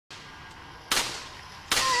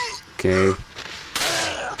Okay.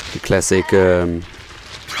 The classic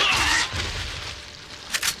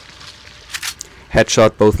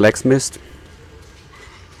headshot, both legs missed.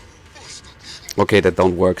 Okay, that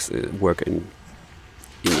don't work in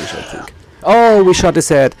English, I think. Oh, we shot his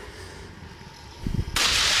head.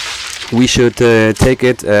 We should take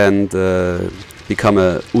it and become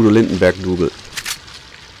a Udo Lindenberg double.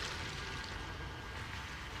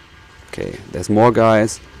 Okay, there's more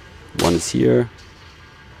guys. One is here.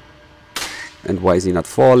 And why is he not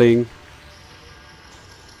falling?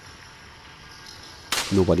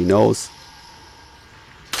 Nobody knows.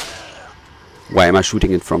 Why am I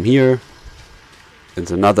shooting it from here?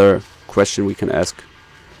 It's another question we can ask.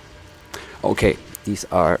 Okay, these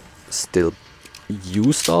are still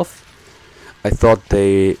used off. I thought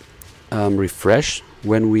they refresh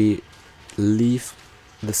when we leave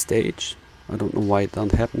the stage. I don't know why it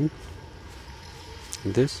don't happen.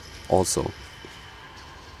 And this also.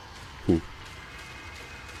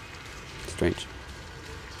 Strange.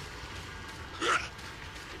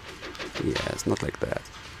 Yeah, it's not like that.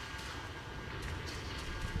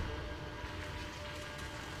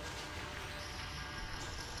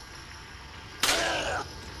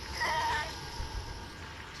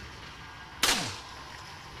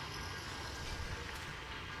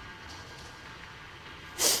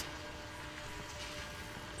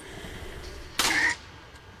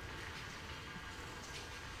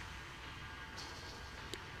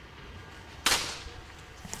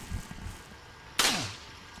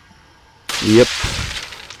 Yep.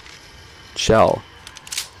 Shell.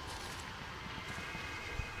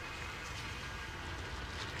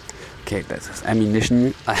 Okay, that's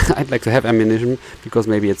ammunition. I'd like to have ammunition because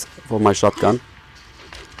maybe it's for my shotgun.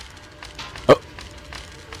 Oh.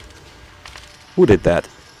 Who did that?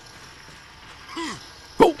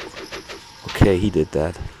 Oh. Okay, he did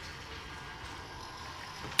that.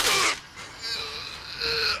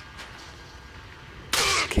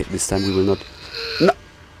 Okay, this time we will not. No.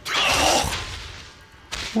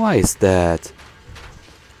 Why is that?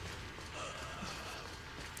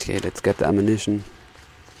 Okay, let's get the ammunition.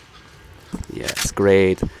 Yes,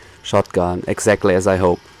 great. Shotgun, exactly as I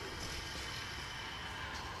hope.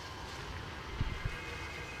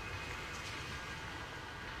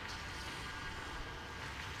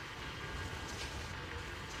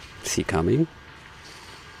 Is he coming?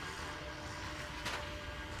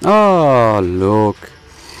 Oh, look.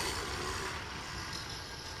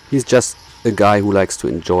 He's just a guy who likes to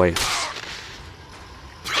enjoy.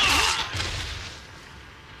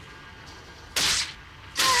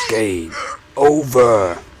 Game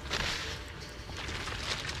over.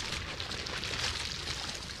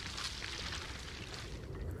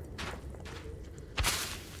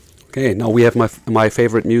 Okay, now we have my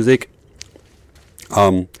favorite music.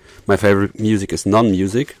 My favorite music is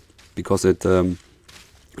non-music because it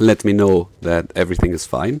lets me know that everything is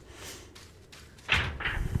fine.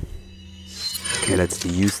 Okay, let's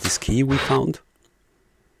use this key we found.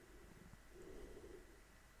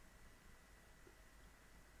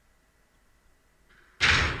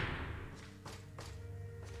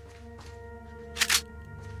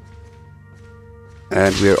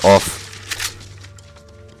 And we're off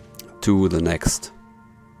to the next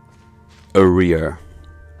area.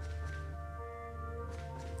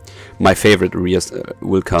 My favorite areas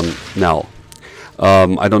will come now.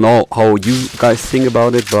 I don't know how you guys think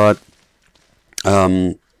about it, but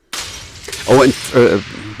oh, and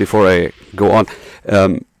before I go on,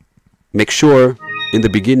 make sure in the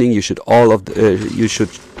beginning you should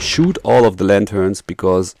shoot all of the lanterns,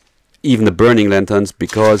 because even the burning lanterns,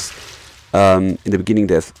 because in the beginning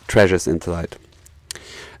there's treasures inside.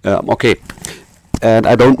 Okay, and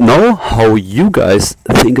I don't know how you guys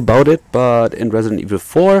think about it, but in Resident Evil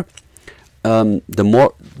 4, the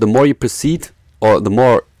more you proceed, or the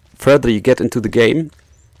more further you get into the game,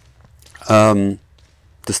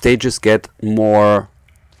 the stages get more.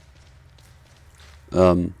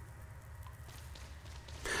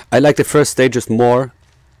 I like the first stages more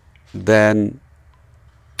than,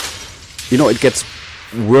 you know, it gets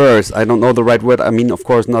worse. I don't know the right word. I mean, of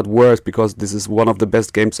course not worse, because this is one of the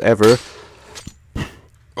best games ever.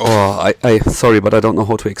 Oh, I sorry, but I don't know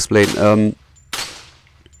how to explain.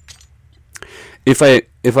 If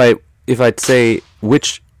I'd say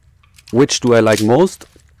which do I like most,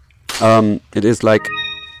 it is like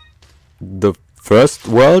the first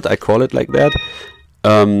world, I call it like that,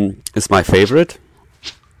 is my favorite.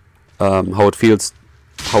 How it feels,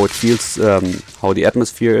 how the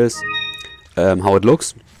atmosphere is, how it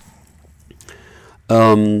looks.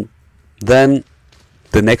 Then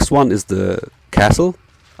the next one is the castle.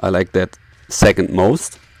 I like that second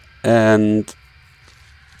most, and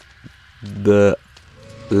the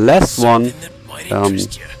last one,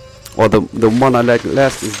 or the one I like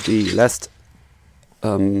last is the last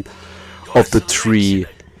of the 3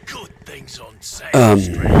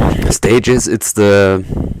 stages. It's the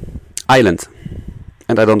island,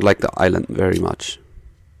 and I don't like the island very much.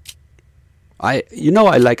 I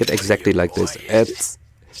like it exactly like this. It's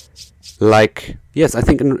like, yes, I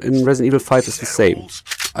think in Resident Evil 5 is the same.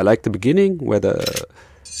 I like the beginning where the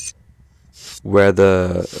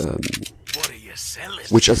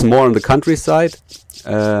which is more on the countryside,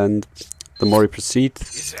 and the more you proceed,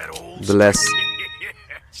 the less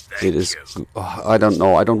it is. I don't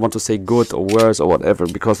know. I don't want to say good or worse or whatever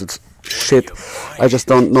because it's shit. I just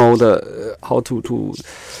don't know how to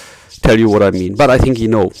tell you what I mean. But I think you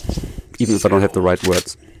know, even if I don't have the right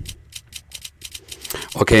words.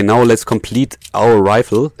 Okay, now let's complete our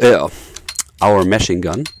rifle, our machine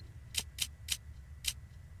gun.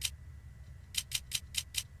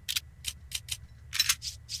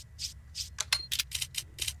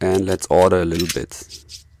 And let's order a little bit,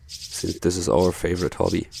 since this is our favorite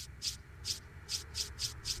hobby.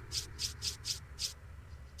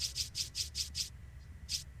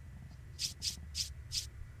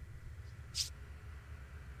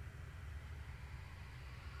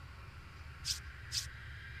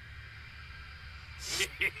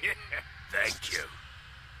 Thank you.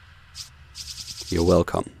 You're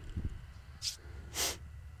welcome.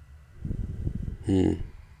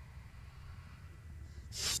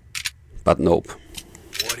 But nope.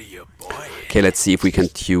 What are you buying? Okay, let's see if we can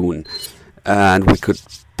tune. And we could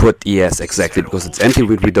put, yes, exactly, because it's empty.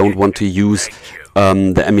 We don't want to use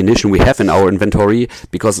the ammunition we have in our inventory,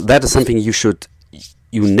 because that is something you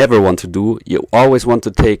never want to do. You always want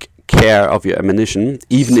to take care of your ammunition,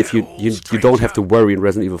 even if you don't have to worry in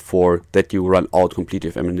Resident Evil 4 that you run out completely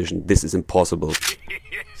of ammunition. This is impossible.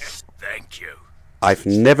 Thank you. I've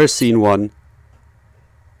never seen one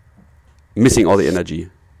missing all the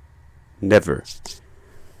energy. Never.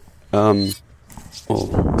 Oh.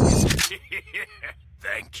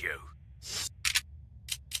 Thank you.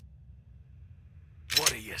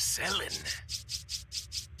 What are you selling?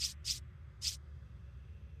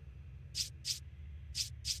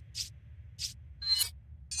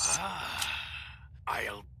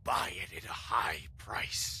 I'll buy it at a high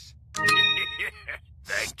price.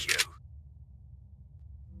 Thank you.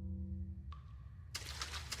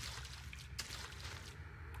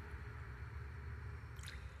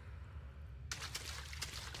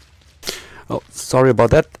 Oh, sorry about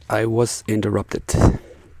that. I was interrupted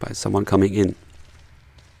by someone coming in.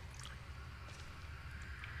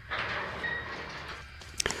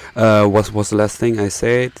 What was the last thing I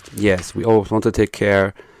said? Yes, we always want to take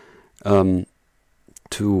care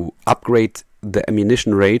to upgrade the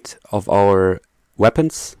ammunition rate of our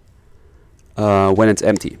weapons when it's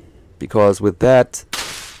empty, because with that,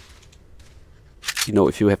 you know,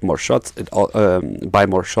 if you have more shots, buy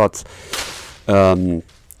more shots,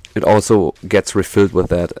 it also gets refilled with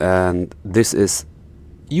that, and this is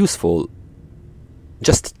useful.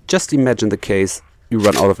 Just imagine the case you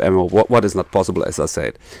run out of ammo. What is not possible, as I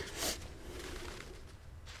said.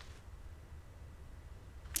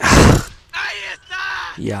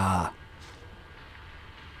 Yeah.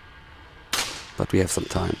 But we have some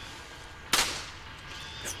time.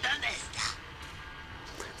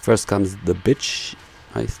 First comes the bitch,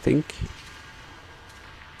 I think.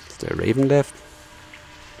 Is there a raven left?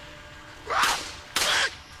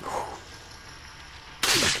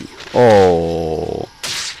 Lucky. Oh.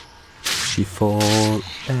 She fall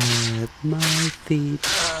at my feet.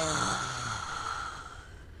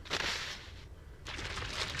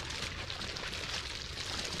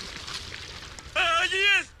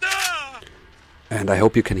 And I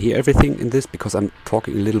hope you can hear everything in this, because I'm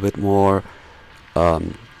talking a little bit more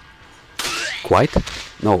quiet.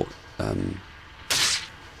 No,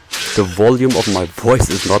 the volume of my voice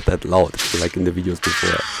is not that loud, like in the videos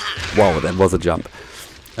before. Wow, that was a jump.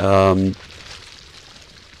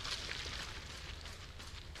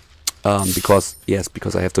 Because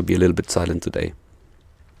I have to be a little bit silent today.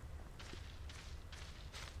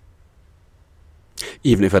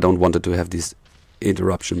 Even if I don't want it to have this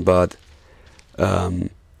interruption, but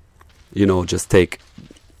you know, just take.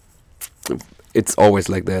 It's always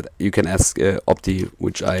like that. You can ask Opti,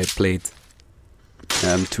 which I played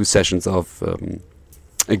 2 sessions of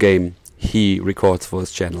a game he records for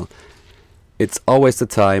his channel. It's always the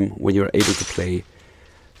time when you're able to play.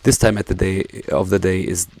 This time of the day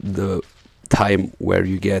is the time where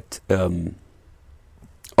you get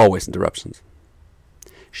always interruptions.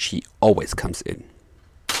 She always comes in.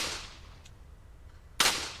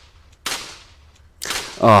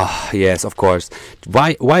 Ah, yes, of course.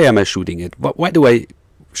 Why am I shooting it? Why do I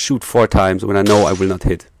shoot 4 times when I know I will not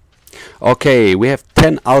hit? Okay, we have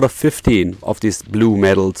 10 out of 15 of these blue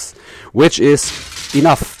medals, which is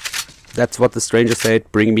enough. That's what the stranger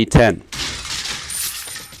said, bring me 10.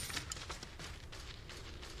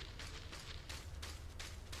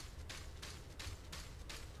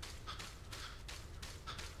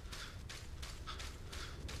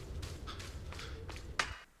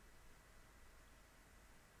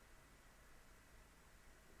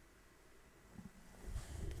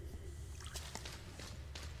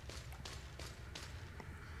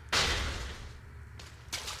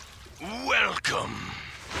 Welcome.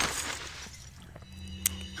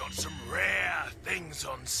 Got some rare things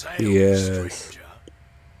on sale, Yes. stranger.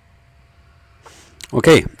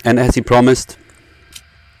 Okay, and as he promised,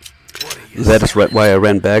 What are you that is why I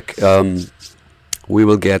ran back. We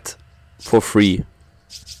will get for free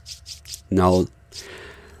now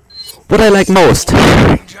what I like most.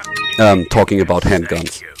 Talking about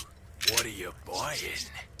handguns. Thank you. What are you buying?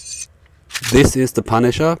 This is the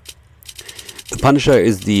Punisher. The Punisher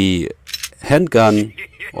is the handgun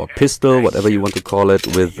or pistol, whatever you want to call it,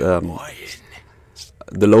 with Buying.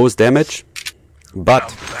 the lowest damage, but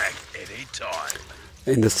Come back anytime.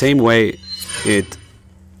 in the same way it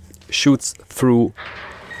shoots through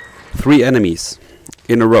 3 enemies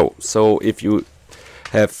in a row. So if you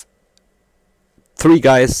have 3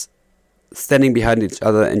 guys standing behind each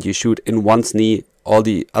other and you shoot in one's knee, all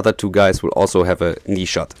the other 2 guys will also have a knee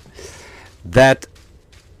shot. That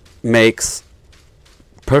makes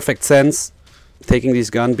perfect sense taking this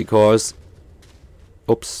gun because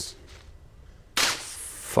oops,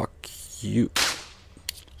 fuck you,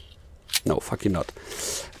 no, fuck you not,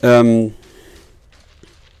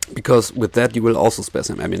 because with that you will also spare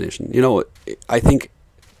some ammunition. You know, I think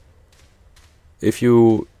if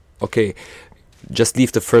you, okay, just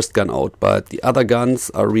leave the first gun out, but the other guns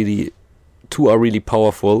are really, 2 are really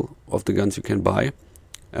powerful of the guns you can buy.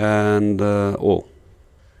 And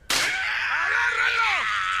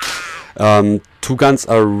 2 guns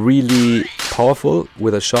are really powerful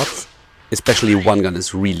with a shot, especially 1 gun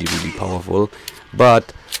is really powerful,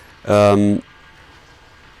 but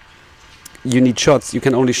you need shots. You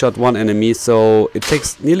can only shot 1 enemy, so it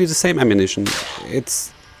takes nearly the same ammunition.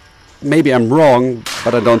 It's, maybe I'm wrong,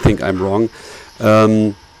 but I don't think I'm wrong.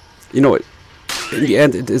 You know, in the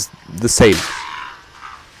end it is the same.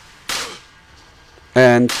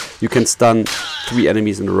 And you can stun 3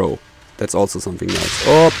 enemies in a row. That's also something nice.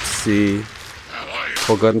 Oopsie.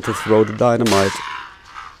 Forgotten to throw the dynamite.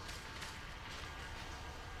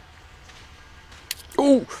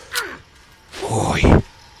 Oh! Boy.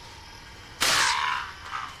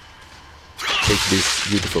 Take this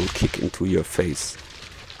beautiful kick into your face.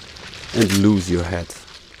 And lose your head.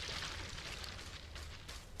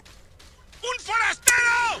 Un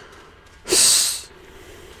forastero!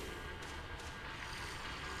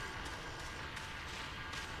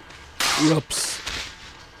 Oops.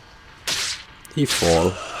 He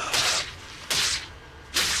fall.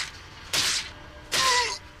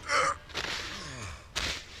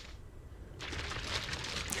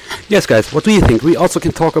 Yes, guys, what do you think? We also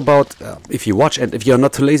can talk about, if you watch and if you're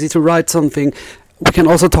not too lazy to write something, we can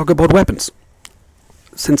also talk about weapons.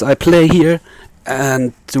 Since I play here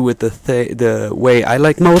and do it the way I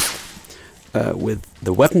like most, with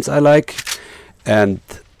the weapons I like, and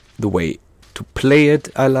the way to play it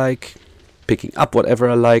I like, picking up whatever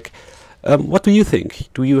I like. What do you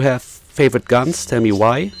think? Do you have favorite guns? Tell me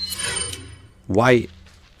why. Why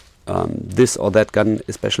this or that gun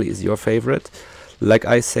especially is your favorite. Like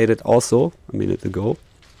I said it also a minute ago.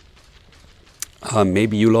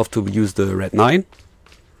 Maybe you love to use the Red 9.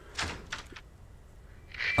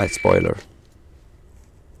 Spoiler.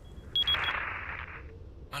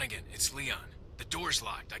 Hunnigan, it's Leon. The door's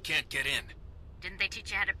locked. I can't get in. Didn't they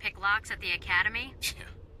teach you how to pick locks at the academy? Yeah.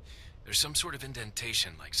 There's some sort of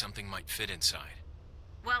indentation, like something might fit inside.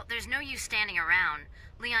 Well, there's no use standing around.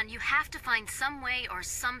 Leon, you have to find some way or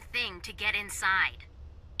something to get inside.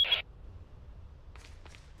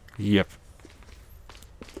 Yep.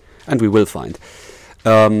 And we will find.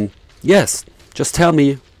 Yes, just tell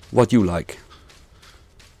me what you like.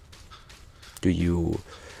 Do you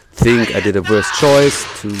think I did a worse choice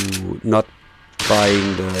to not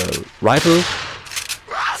buying the rifle?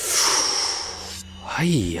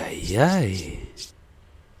 Ay, ay, ay.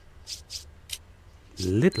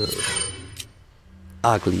 Little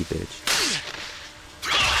ugly bitch.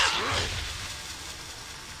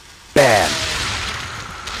 Bam!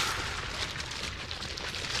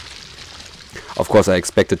 Of course I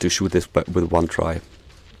expected to shoot this with 1 try.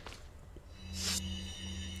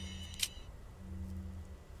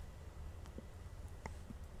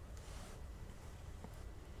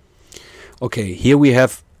 Okay, here we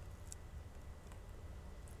have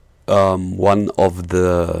one of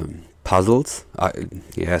the puzzles.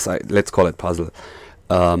 Let's call it puzzle.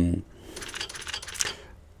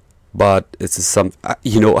 But it's some,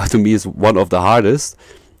 to me, is one of the hardest.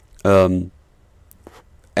 And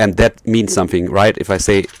that means something, right? If I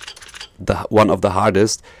say one of the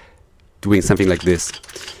hardest, doing something like this.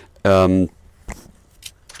 I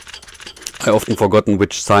often forgotten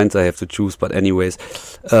which signs I have to choose, but anyways,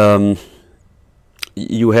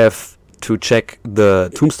 you have to check the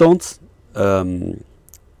tombstones. If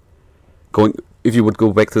you would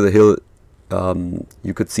go back to the hill,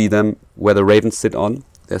 you could see them where the ravens sit on.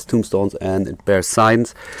 There's tombstones, and it bears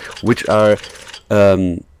signs, which are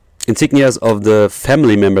insignias of the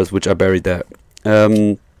family members which are buried there.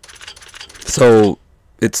 So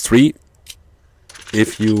it's 3.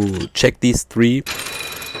 If you check these 3,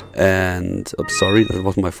 and sorry, that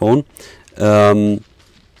was my phone.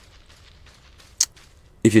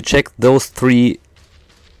 If you check those 3,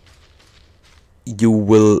 you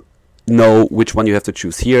will know which one you have to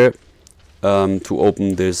choose here to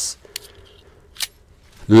open this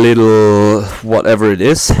little whatever it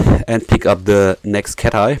is and pick up the next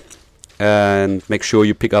cat eye, and make sure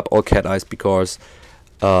you pick up all cat eyes, because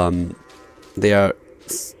they are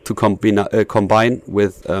to combine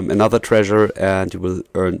with another treasure, and you will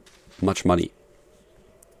earn much money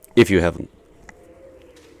if you haven't.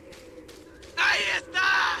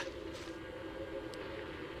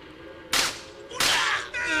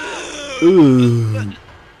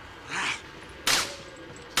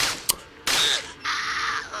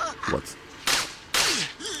 What?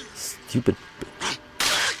 Stupid bitch.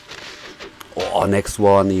 Oh, next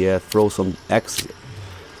one. Yeah, throw some axe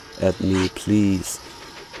at me, please.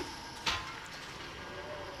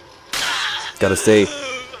 Gotta say,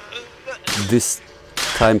 this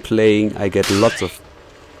time playing, I get lots of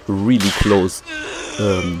really close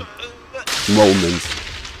moments.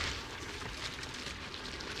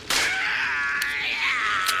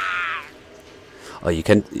 Oh, you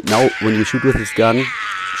can now, when you shoot with his gun,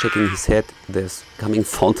 checking his head, there's coming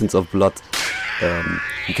fountains of blood.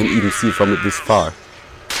 You can even see from it this far.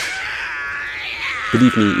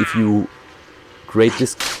 Believe me, if you grade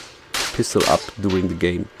this pistol up during the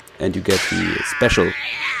game and you get the special,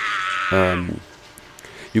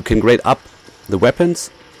 you can grade up the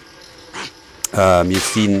weapons. You've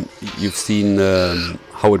seen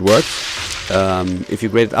how it works. If you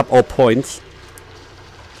grade up all points,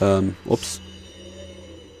 oops.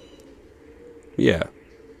 Yeah,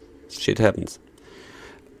 shit happens.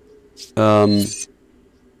 Have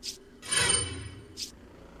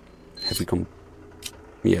we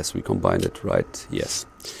yes, we combined it, right? Yes.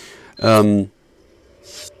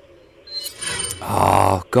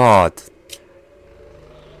 Oh God.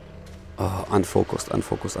 Oh, unfocused.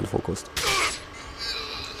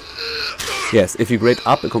 Yes, if you grade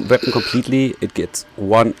up a weapon completely, it gets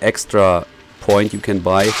 1 extra point you can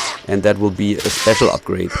buy, and that will be a special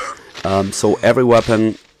upgrade. So every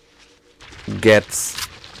weapon gets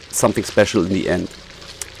something special in the end.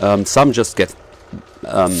 Some just get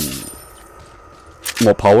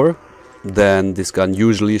more power than this gun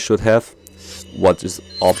usually should have, what is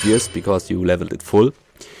obvious because you leveled it full.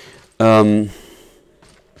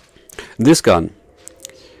 This gun,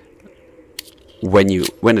 when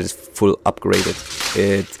it is full upgraded,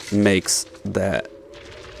 it makes the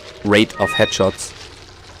rate of headshots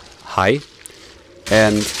high.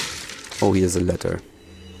 And oh, here's a letter.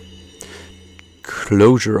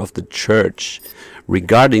 Closure of the church.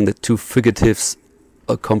 Regarding the 2 fugitives,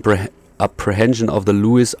 apprehension of the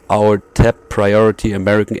Lewis, our top priority,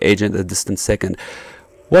 American agent, a distant second.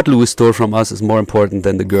 What Lewis stole from us is more important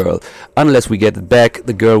than the girl. Unless we get it back,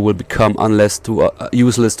 the girl will become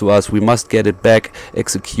useless to us. We must get it back,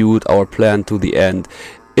 execute our plan to the end.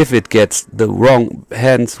 If it gets the wrong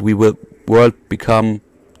hands, world become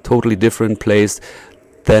totally different place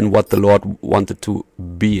than what the Lord wanted to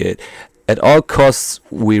be it. At all costs,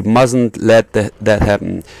 we mustn't let that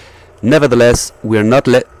happen. Nevertheless, we are not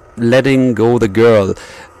letting go the girl.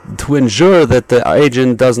 To ensure that the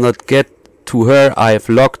agent does not get to her, I have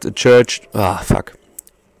locked a church.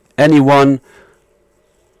 Anyone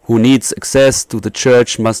who needs access to the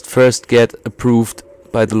church must first get approved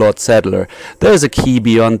by the Lord Saddler. There is a key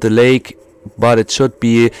beyond the lake, but it should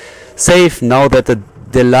be safe now that the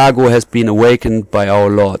Delago has been awakened by our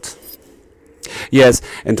Lord. Yes,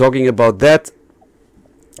 and talking about that,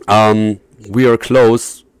 we are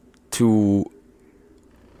close to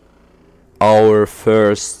our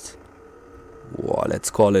first, let's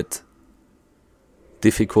call it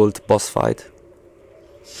difficult boss fight.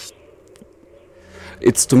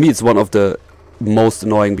 To me, it's one of the most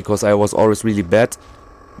annoying because I was always really bad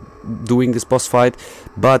doing this boss fight,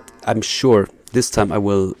 but I'm sure this time I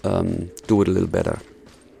will do it a little better,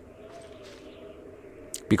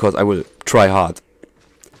 because I will try hard,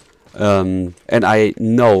 and I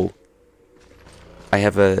know I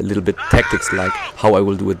have a little bit tactics like how I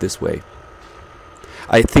will do it this way.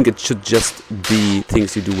 I think it should just be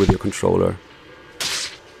things you do with your controller.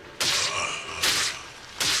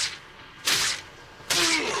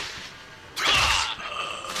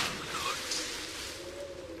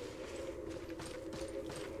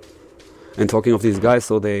 And talking of these guys,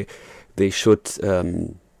 so they should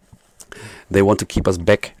they want to keep us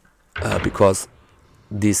back because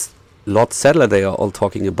this Lord Saddler they are all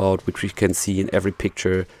talking about, which we can see in every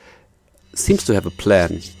picture, seems to have a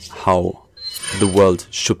plan how the world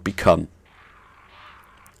should become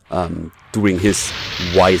during his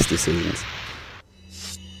wise decisions.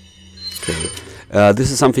 Okay, this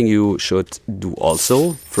is something you should do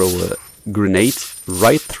also. Throw a grenade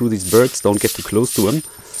right through these birds. Don't get too close to them,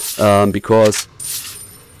 because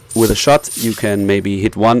with a shot you can maybe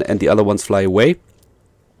hit one and the other ones fly away.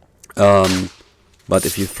 But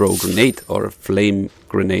if you throw a grenade or a flame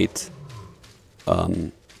grenade,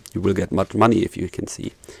 you will get much money, if you can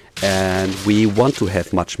see. And we want to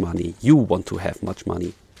have much money. You want to have much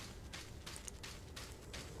money.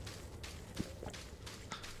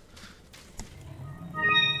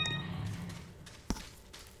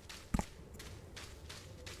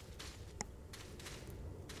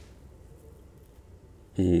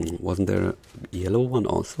 Wasn't there a yellow one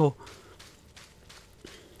also?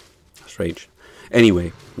 Strange.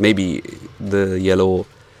 Anyway, maybe the yellow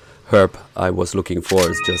herb I was looking for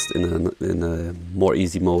is just in a more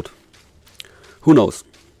easy mode. Who knows?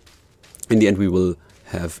 In the end we will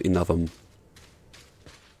have enough.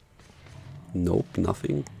 Nope,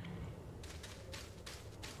 nothing.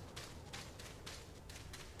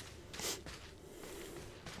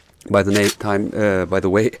 By the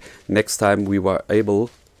way, next time we are able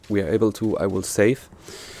to, I will save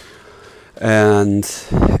and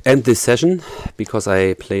end this session, because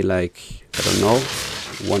I play like, I don't know,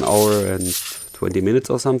 1 hour and 20 minutes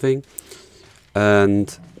or something.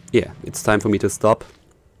 And yeah, it's time for me to stop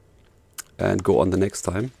and go on the next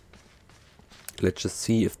time. Let's just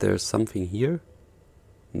see if there's something here.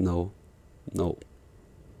 No, no,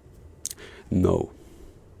 no.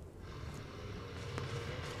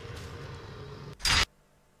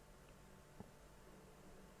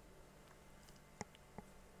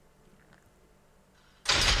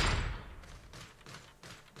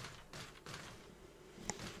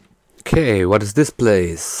 Okay, what is this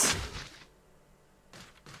place?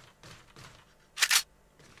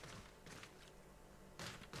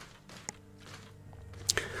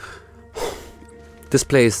 This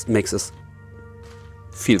place makes us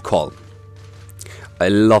feel calm. I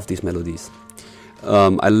love these melodies.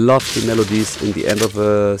 I love the melodies in the end of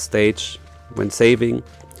a stage when saving.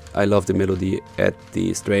 I love the melody at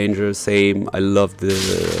the stranger, same. I love the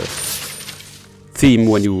theme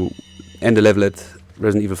when you end a level at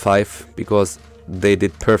Resident Evil 5, because they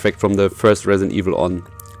did perfect from the first Resident Evil on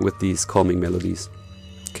with these calming melodies.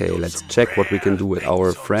 Okay, let's check what we can do with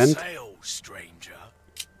our friend. Stranger.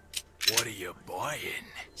 What are you buying?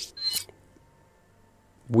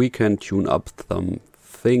 We can tune up some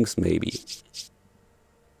things, maybe.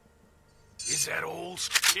 Is that all?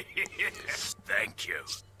 Thank you.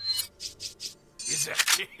 Is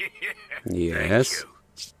that? Yes. Thank you.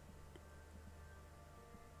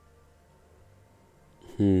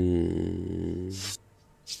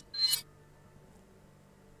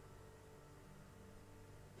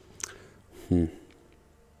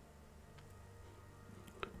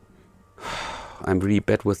 I'm really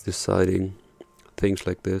bad with deciding things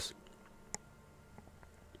like this.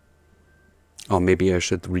 Or maybe I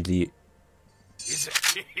should really...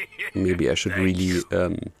 Maybe I should really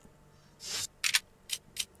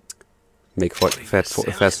make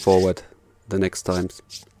fast forward the next times.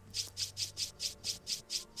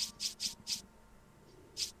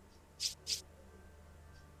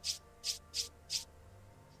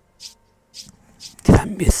 Did I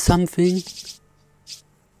miss something?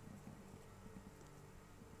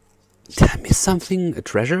 Did I miss something? A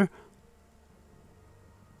treasure?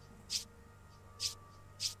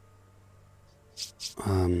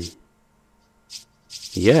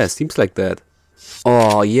 Yeah, seems like that.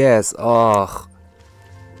 Oh, yes. Oh.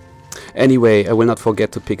 Anyway, I will not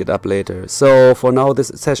forget to pick it up later. So, for now, this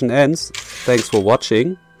session ends. Thanks for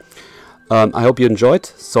watching. I hope you enjoyed.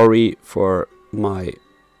 Sorry for my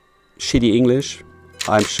shitty English.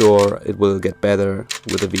 I'm sure it will get better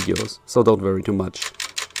with the videos. So, don't worry too much.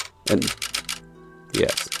 And,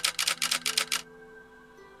 yes.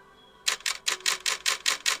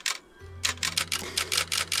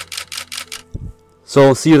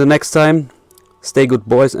 So see you the next time. Stay good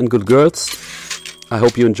boys and good girls. I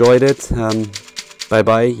hope you enjoyed it. Bye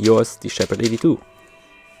bye, yours, the Shepherd 82.